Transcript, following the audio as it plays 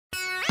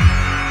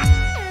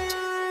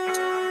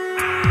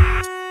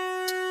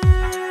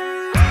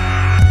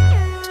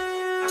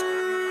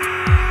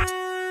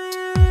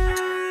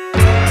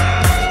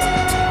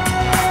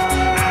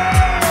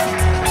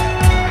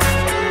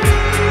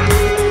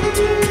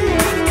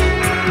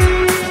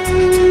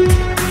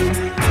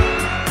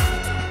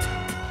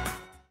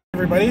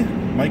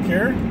Mike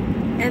here.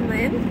 And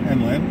Lynn.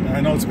 And Lynn.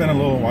 I know it's been a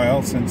little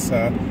while since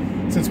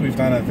we've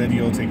done a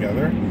video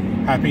together.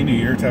 Happy New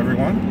Year to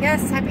everyone.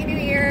 Yes, Happy New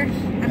Year.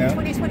 Happy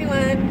 2021.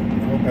 I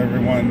hope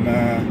everyone,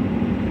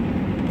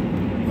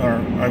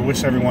 I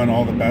wish everyone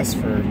all the best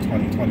for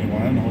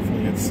 2021.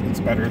 Hopefully it's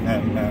better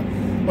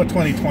than what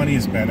 2020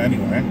 has been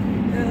anyway.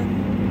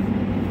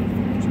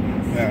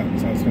 Yeah,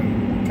 so it's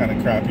been kind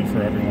of crappy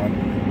for everyone.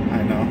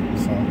 I know,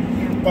 so.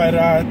 Yeah. But,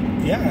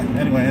 yeah,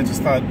 anyway, I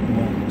just thought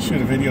we'll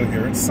shoot a video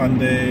here. It's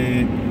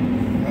Sunday,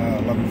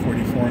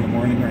 11:44 in the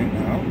morning right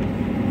now.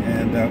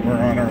 And we're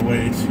on our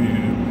way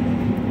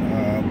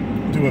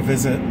to do a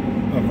visit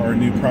of our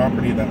new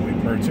property that we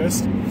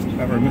purchased.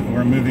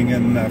 We're moving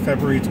in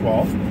February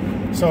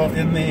 12th. So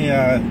in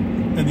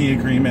the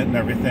agreement and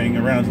everything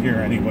around here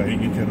anyway,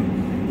 you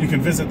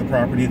can visit the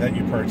property that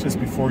you purchased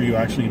before you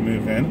actually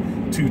move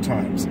in 2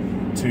 times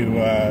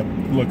to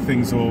look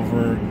things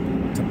over,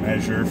 to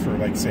measure for,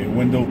 like, say,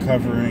 window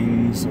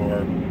coverings,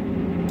 or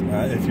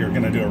if you're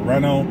going to do a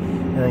reno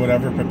or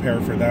whatever,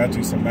 prepare for that,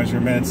 do some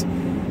measurements,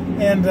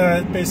 and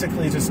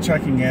basically just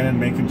checking in and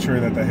making sure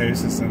that the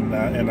house is and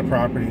the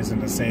property is in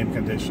the same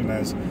condition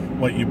as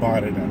what you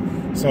bought it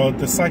in. So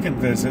the second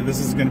visit, this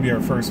is going to be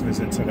our first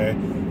visit today,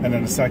 and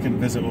then the second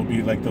visit will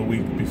be like the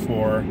week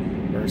before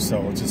or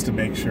so, just to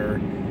make sure.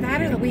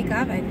 That or the week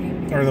of, I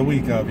think. Or the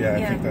week of, yeah.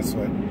 I think that's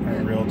what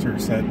our realtor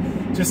said.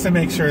 Just to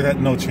make sure that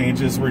no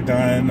changes were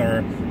done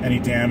or any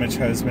damage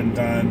has been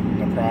done in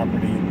the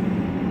property,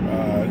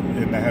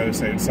 in the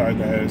house, outside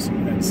the house,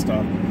 and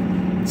stuff.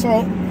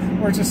 So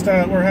we're just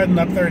we're heading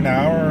up there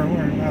now, or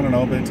we're, I don't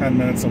know, about 10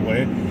 minutes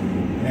away.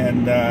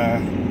 And I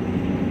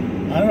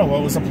don't know,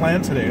 what was the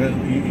plan today?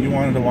 You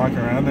wanted to walk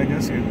around, I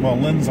guess? Well,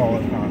 Lynn's all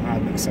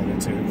I'm excited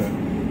too, but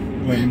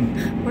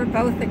Lynn... We're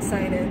both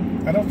excited.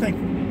 I don't think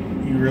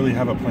you really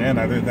have a plan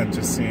other than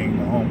just seeing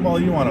the home. Well,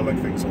 you want to look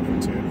things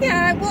over too.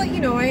 Yeah, well,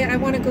 you know, I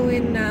want to go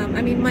in,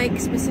 I mean, Mike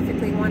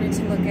specifically wanted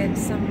to look at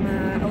some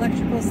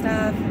electrical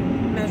stuff,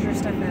 measure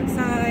stuff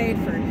outside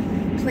for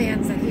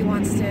plans that he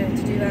wants to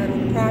do out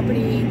on the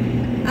property.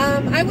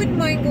 I wouldn't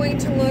mind going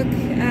to look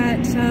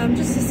at,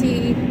 just to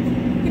see,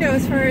 you know,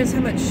 as far as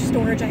how much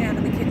storage I have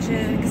in the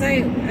kitchen, because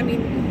I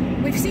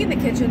mean, we've seen the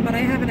kitchen, but I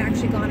haven't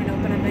actually gone and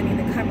opened up any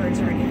of the cupboards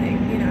or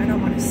anything. You know, I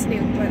don't want to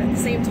snoop, but at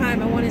the same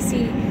time, I want to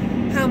see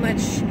how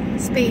much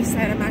space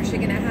that I'm actually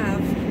going to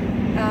have,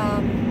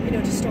 you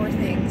know, to store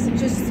things, and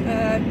just,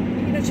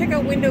 you know, check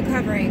out window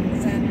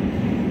coverings, and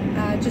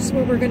just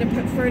where we're going to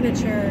put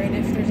furniture, and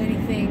if there's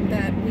anything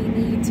that we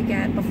need to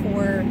get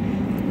before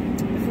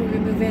we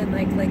move in,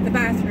 like the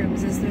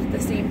bathrooms, is there the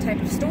same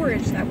type of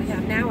storage that we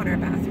have now in our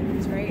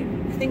bathrooms, right?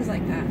 Things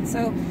like that.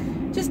 So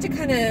just to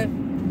kind of,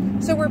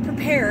 so we're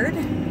prepared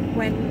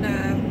when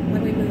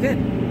we move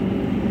in.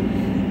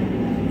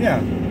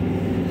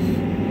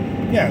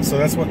 Yeah, so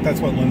that's what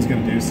Lynn's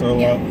gonna do. So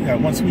yeah,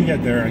 once we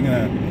get there,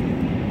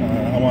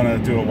 I want to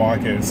do a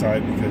walk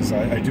outside, because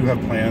I do have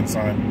plans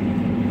on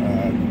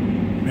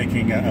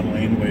making a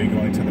laneway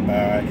going to the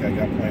back. I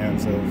got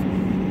plans of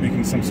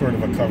making some sort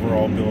of a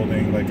coverall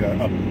building, like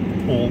a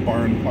pole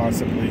barn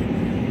possibly,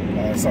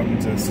 something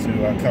just to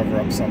cover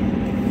up some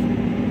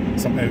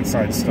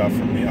outside stuff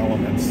from the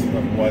elements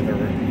of weather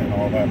and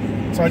all that.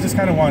 So I just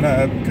kind of want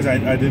to, because I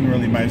didn't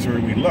really measure.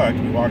 We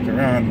walked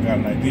around and got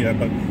an idea,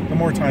 but the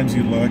more times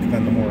you look,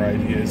 then the more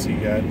ideas you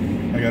get.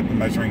 I got the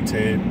measuring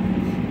tape.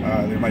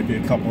 There might be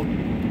a couple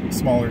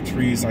smaller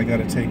trees I got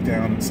to take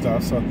down and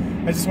stuff. So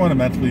I just want to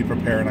mentally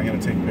prepare, and I'm going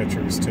to take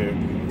pictures too,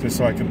 just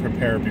so I can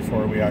prepare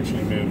before we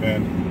actually move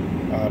in,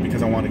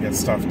 because I want to get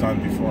stuff done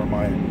before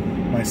my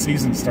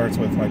season starts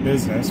with my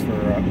business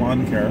for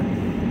lawn care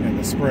in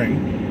the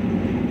spring.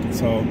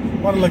 So I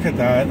want to look at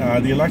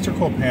that. The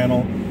electrical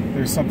panel,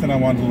 there's something I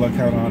wanted to look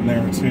out on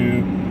there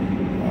too.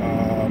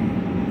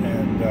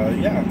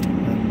 Yeah,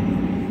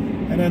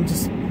 and then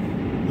just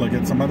look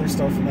at some other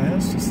stuff in the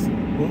house.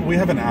 We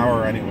have an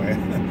hour anyway,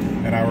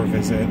 an hour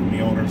visit, and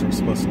the owners are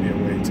supposed to be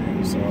away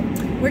too. So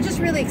we're just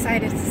really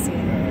excited to see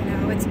it. You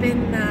know, it's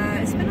been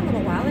a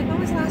little while. Like, when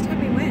was the last time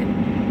we went?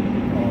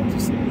 Well,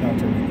 just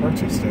after we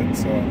purchased it.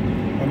 So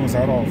when was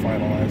that all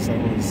finalized? That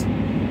was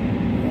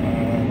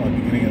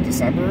beginning of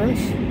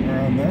December-ish,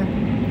 around there.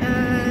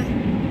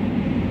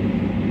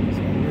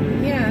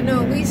 Yeah,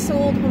 no, we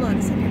sold. Hold on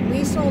a second.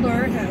 We sold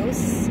our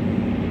house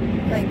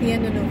like the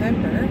end of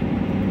November.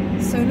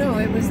 So no,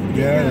 it was.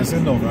 Yeah, it was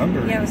in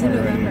November. Yeah, it was in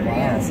November. Wow.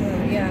 Yeah, so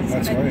yeah,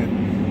 that's right.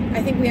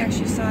 I think we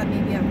actually saw it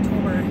maybe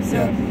October.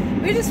 So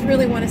we just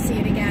really want to see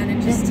it again,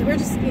 and we're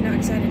just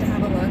excited to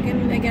have a look.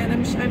 And again,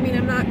 I'm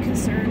not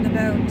concerned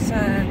about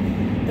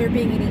there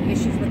being any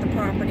issues with the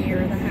property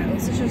or the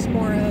house. It's just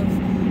more of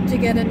to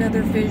get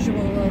another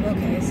visual of,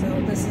 okay, so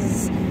this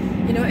is,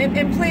 you know,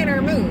 and plan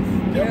our move,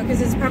 you know,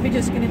 because it's probably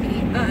just going to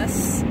be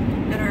us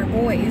and our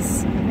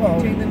boys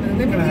doing the move. And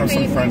we're going to have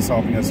some friends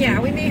helping us. Yeah,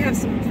 we may have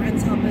some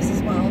friends help us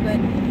as well, but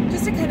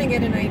just to kind of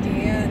get an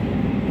idea.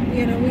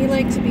 You know, we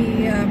like to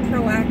be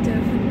proactive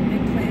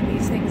and plan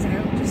these things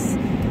out.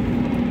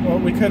 Well,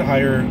 we could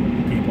hire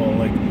people.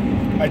 Like,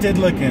 I did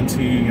look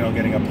into, you know,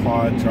 getting a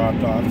pod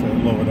dropped off to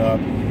load up,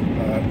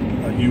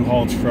 a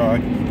U-Haul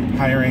truck,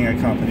 hiring a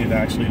company to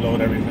actually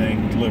load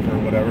everything, deliver,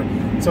 whatever.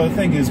 So the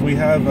thing is, we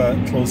have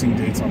closing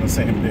dates on the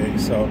same day.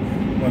 So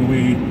when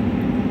we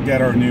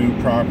get our new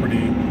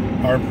property,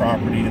 our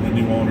property and the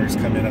new owners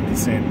come in at the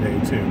same day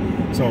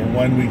too. So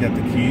when we get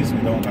the keys, we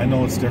don't. I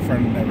know it's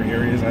different in every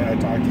area. I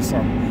talked to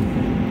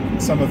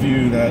some of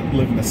you that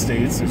live in the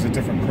States. There's a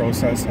different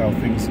process how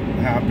things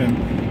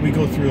happen. We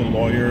go through a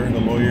lawyer.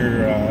 The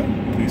lawyer,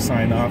 we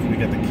sign off. We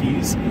get the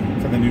keys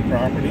for the new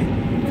property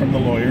from the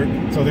lawyer.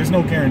 So there's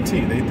no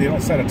guarantee. They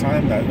don't set a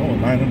time that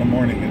 9 in the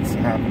morning it's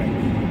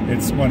happening.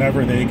 It's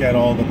whenever they get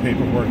all the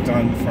paperwork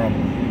done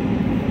from,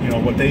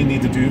 what they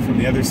need to do from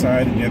the other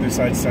side, and the other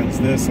side sends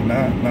this and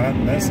that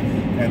and this,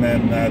 and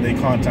then they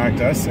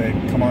contact us, say,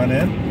 come on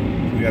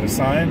in, we got to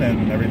sign,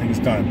 and everything's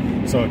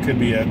done. So it could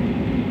be at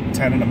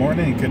 10 in the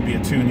morning, it could be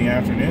at 2 in the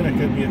afternoon, it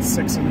could be at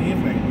 6 in the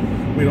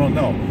evening. We don't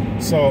know.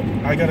 So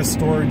I got a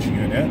storage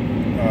unit,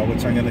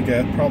 which I'm going to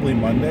get probably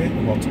Monday,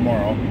 well,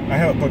 tomorrow. I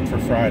have it booked for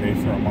Friday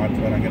for a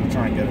month, but I'm going to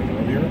try and get it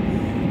earlier.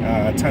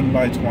 10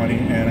 by 20,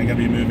 and I'm going to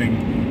be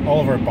moving all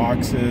of our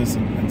boxes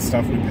and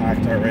stuff we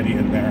packed already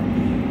in there.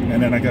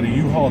 And then I got a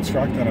U-Haul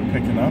truck that I'm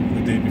picking up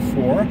the day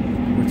before,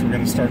 which we're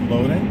going to start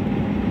loading.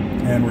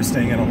 And we're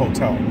staying in a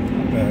hotel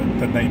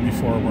the night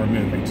before we're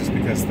moving, just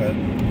because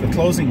the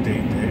closing day,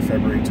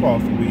 February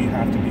 12th, we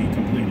have to be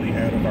completely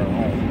out of our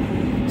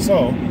home.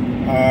 So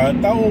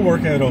that will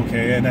work out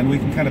okay, and then we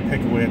can kind of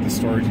pick away at the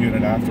storage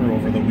unit after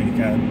over the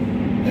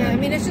weekend. Yeah, I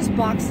mean, it's just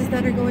boxes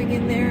that are going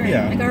in there.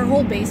 Yeah. Like our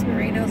whole basement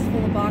right now is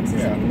full of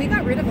boxes. Yeah. And we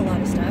got rid of a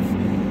lot of stuff,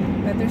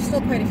 but there's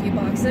still quite a few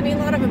boxes. I mean, a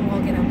lot of them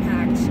will get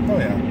unpacked. Oh,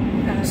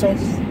 yeah. So,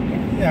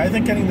 yeah, I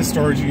think getting the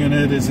storage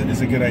unit is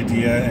a good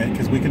idea,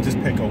 because we can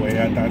just pick away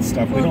at that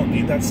stuff. We don't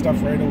need that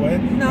stuff right away.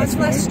 No, it's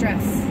less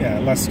stress. Yeah,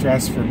 less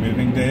stress for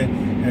moving day.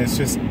 And it's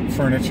just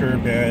furniture,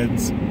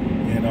 beds,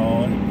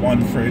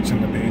 one fridge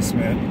in the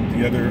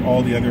basement.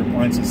 All the other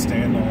appliances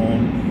stay in the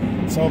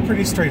home. So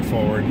pretty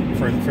straightforward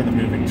for the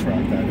moving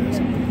truck, that is.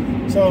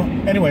 Yeah. So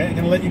anyway, I'm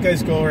going to let you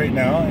guys go right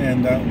now,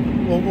 and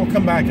we'll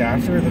come back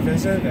after the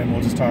visit, and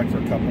we'll just talk for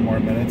a couple more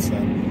minutes.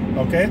 And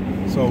okay,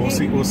 so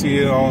we'll see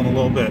you all in a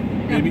little bit.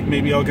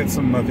 Maybe I'll get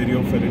some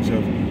video footage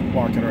of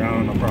walking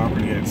around on the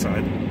property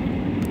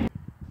outside.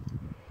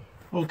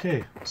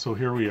 Okay, so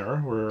here we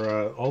are.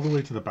 We're all the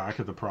way to the back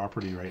of the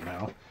property right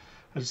now.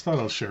 I just thought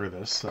I'll share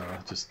this,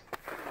 just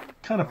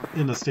kind of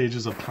in the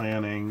stages of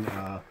planning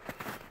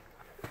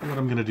what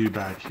I'm going to do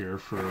back here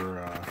for,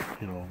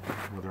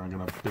 whether I'm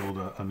going to build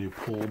a new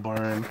pole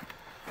barn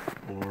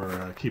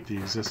or keep the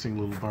existing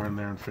little barn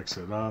there and fix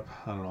it up.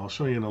 I don't know, I'll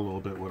show you in a little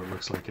bit what it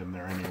looks like in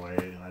there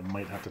anyway. I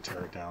might have to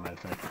tear it down, I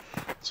think.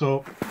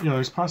 So,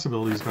 there's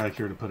possibilities back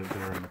here to put it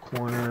there in the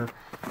corner,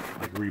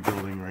 like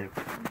rebuilding right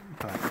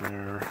back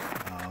there.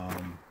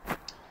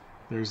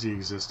 There's the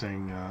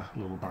existing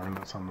little barn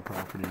that's on the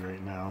property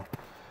right now.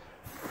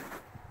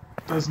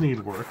 Does need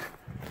work.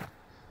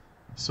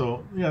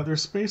 So, yeah,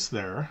 there's space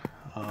there.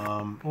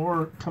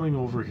 Or coming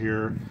over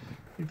here,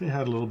 I think they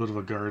had a little bit of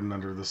a garden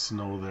under the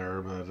snow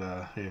there, but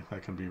hey,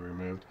 that can be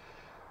removed.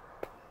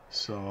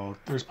 So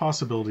there's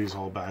possibilities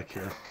all back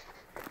here.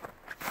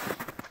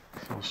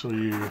 So I'll show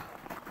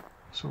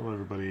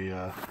everybody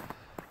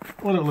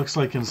what it looks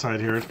like inside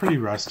here. It's pretty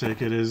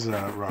rustic. It is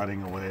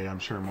rotting away. I'm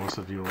sure most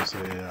of you will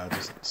say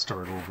just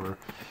start over,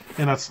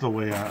 and that's the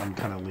way I'm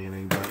kind of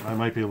leaning. But I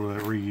might be able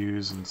to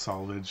reuse and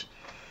salvage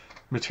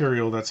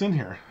material that's in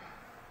here.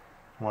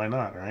 Why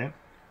not, right?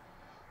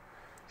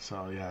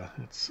 So yeah,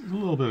 it's a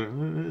little bit,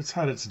 it's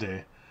had its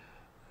day.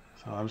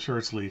 So I'm sure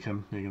it's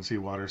leaking. You can see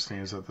water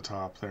stains at the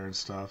top there and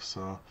stuff.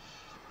 So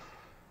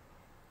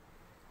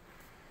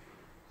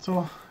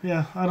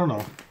yeah, I don't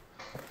know.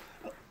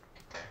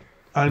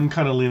 I'm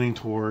kind of leaning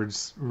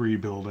towards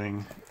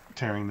rebuilding,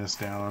 tearing this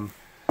down,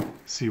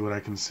 see what I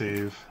can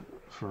save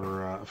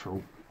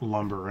for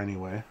lumber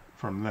anyway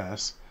from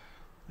this,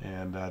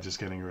 and just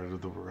getting rid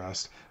of the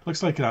rest.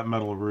 Looks like that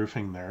metal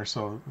roofing there,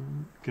 so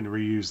can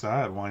reuse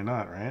that. Why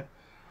not, right?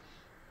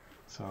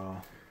 So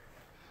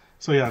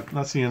yeah,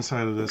 that's the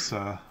inside of this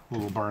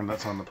little barn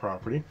that's on the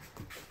property.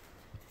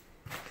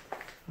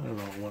 I don't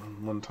know,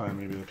 one time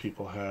maybe the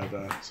people had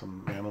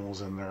some animals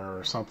in there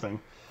or something.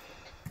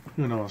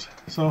 Who knows?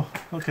 So,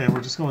 okay,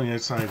 we're just going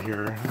outside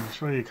here. I'll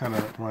show you kind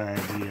of my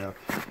idea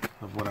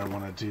of what I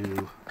want to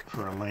do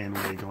for a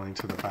laneway going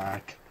to the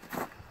back.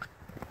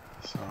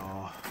 So,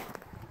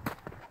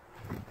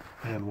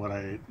 and what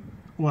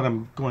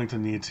I'm going to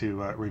need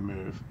to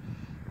remove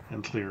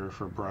and clear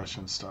for brush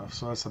and stuff.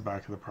 So that's the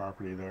back of the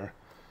property there.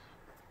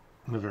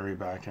 In the very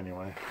back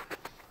anyway.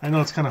 I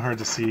know it's kind of hard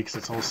to see because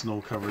it's all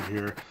snow covered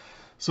here.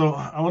 So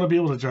I want to be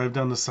able to drive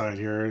down the side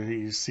here.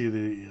 You see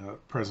the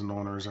present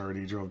owners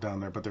already drove down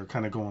there, but they're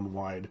kind of going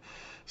wide.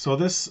 So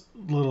this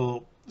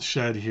little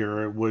shed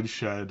here, wood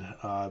shed,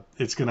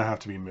 it's going to have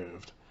to be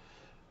moved.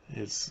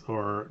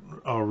 Or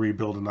I'll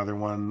rebuild another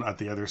one at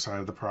the other side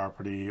of the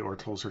property or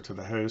closer to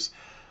the house.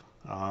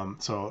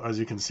 So as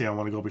you can see, I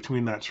want to go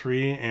between that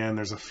tree and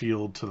there's a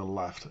field to the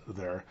left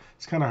there.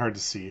 It's kind of hard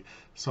to see.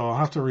 So I'll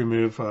have to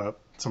remove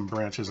some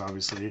branches,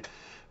 obviously.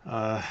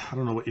 I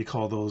don't know what you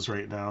call those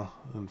right now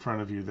in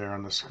front of you there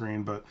on the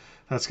screen, but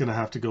that's going to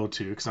have to go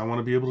too, because I want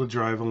to be able to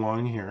drive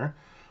along here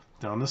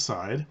down the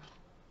side.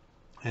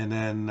 And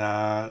then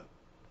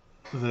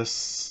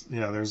this,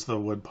 yeah, there's the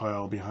wood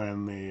pile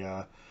behind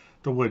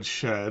the wood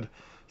shed.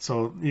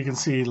 So you can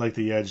see like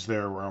the edge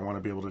there where I want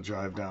to be able to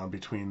drive down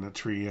between the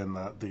tree and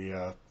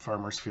the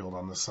farmer's field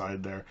on the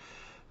side there.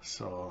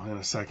 So in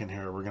a second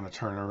here, we're going to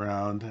turn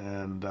around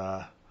and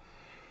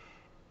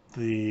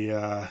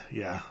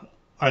yeah,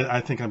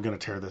 I think I'm going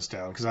to tear this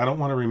down because I don't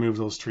want to remove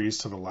those trees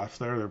to the left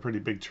there. They're pretty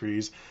big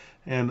trees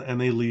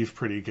and they leave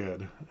pretty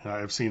good.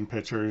 I've seen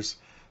pictures,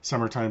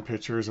 summertime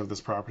pictures of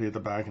this property at the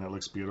back, and it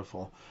looks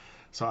beautiful.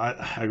 So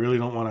I really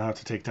don't want to have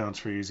to take down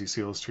trees. You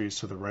see those trees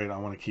to the right, I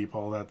want to keep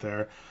all that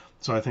there.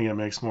 So I think it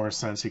makes more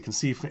sense. You can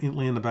see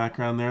faintly in the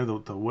background there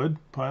the wood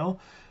pile.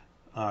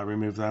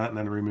 Remove that and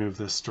then remove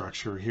this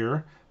structure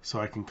here so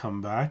I can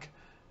come back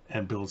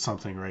and build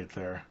something right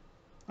there.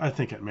 I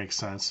think it makes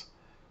sense.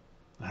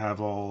 Have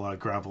all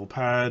gravel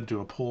pad, do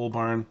a pole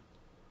barn.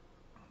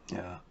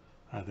 Yeah,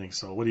 I think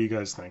so. What do you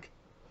guys think?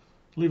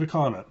 Leave a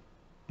comment.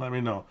 Let me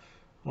know.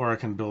 Or I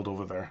can build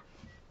over there.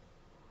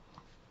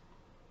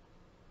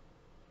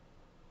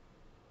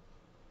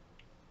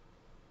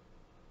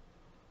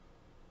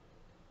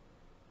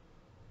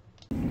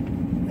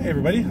 Hey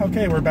everybody,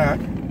 okay, we're back.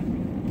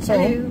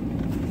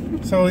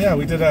 So yeah,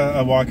 we did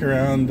a walk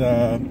around.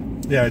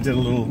 Yeah, I did a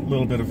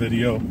little bit of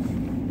video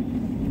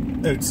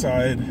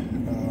outside,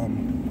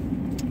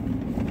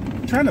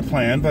 trying to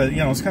plan, but you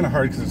know it's kind of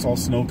hard because it's all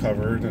snow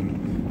covered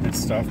and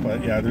stuff.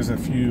 But yeah, there's a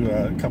few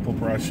couple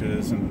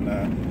brushes and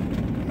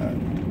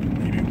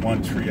maybe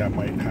one tree I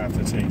might have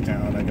to take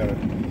down. I gotta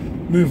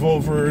move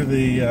over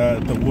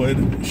the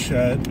wood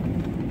shed.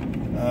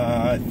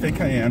 I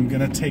think I am going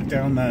to take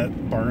down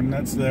that barn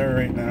that's there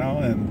right now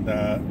and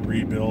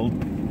rebuild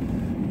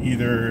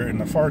either in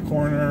the far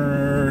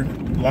corner,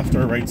 left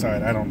or right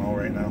side. I don't know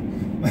right now.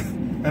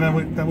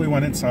 And then we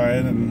went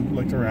inside and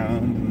looked around.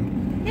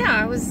 And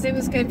yeah, it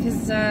was good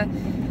because,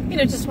 you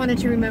know, just wanted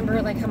to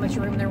remember like how much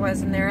room there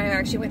was in there. I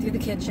actually went through the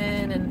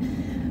kitchen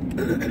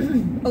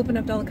and opened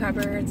up all the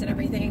cupboards and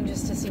everything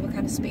just to see what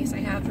kind of space I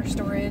have for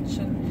storage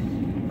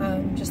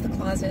and just the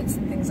closets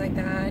and things like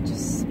that.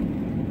 Just...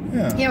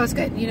 yeah, it was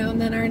good, you know,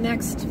 and then our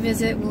next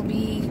visit will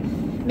be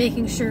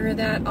making sure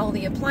that all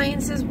the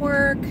appliances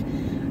work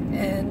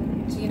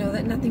and, you know,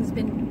 that nothing's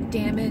been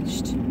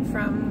damaged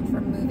from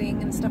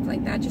moving and stuff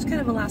like that. Just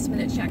kind of a last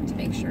minute check to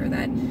make sure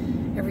that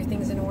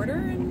everything's in order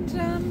and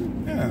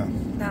yeah,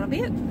 that'll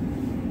be it.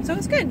 So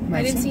it's good.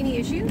 I didn't see any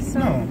issues. So.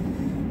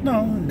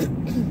 No,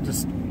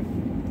 just,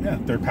 yeah,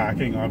 they're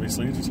packing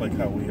obviously, just like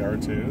how we are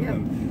too. Yep.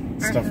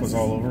 And stuff was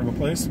all over the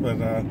place, but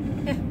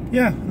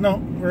yeah, no,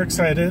 we're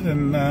excited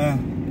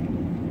and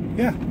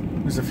yeah,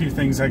 there's a few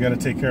things I got to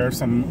take care of,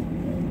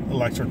 some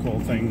electrical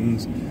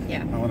things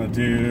I want to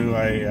do.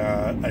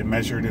 I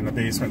measured in the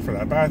basement for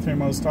that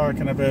bathroom I was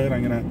talking about.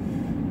 I'm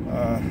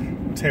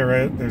going to tear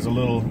it. There's a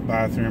little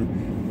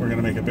bathroom. We're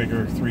going to make a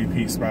bigger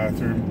 3-piece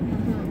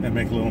bathroom and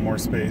make a little more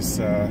space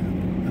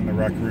in the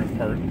rec room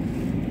part.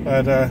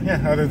 But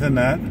yeah, other than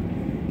that,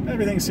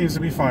 everything seems to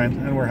be fine,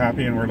 and we're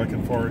happy, and we're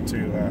looking forward to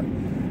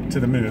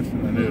the move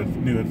and the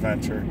new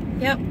adventure.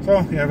 Yep. So,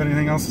 you have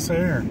anything else to say?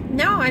 Or?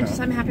 No,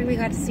 I'm happy we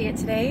got to see it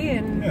today,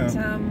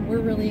 and we're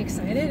really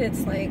excited.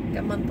 It's like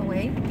a month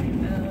away,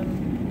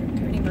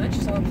 pretty much.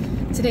 So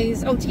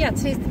today's the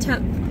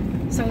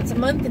 10th. So it's a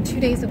month and 2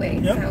 days away.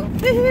 Yep. So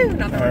woohoo!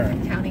 Not that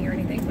we're counting or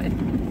anything,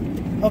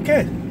 but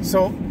okay.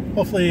 So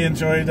hopefully you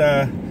enjoyed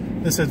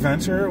this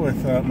adventure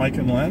with Mike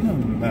and Len,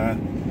 and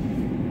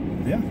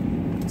yeah.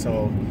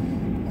 So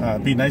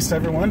be nice to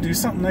everyone. Do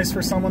something nice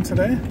for someone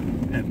today.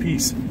 And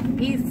peace.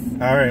 Peace.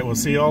 All right, we'll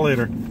see you all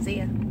later. See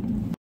ya.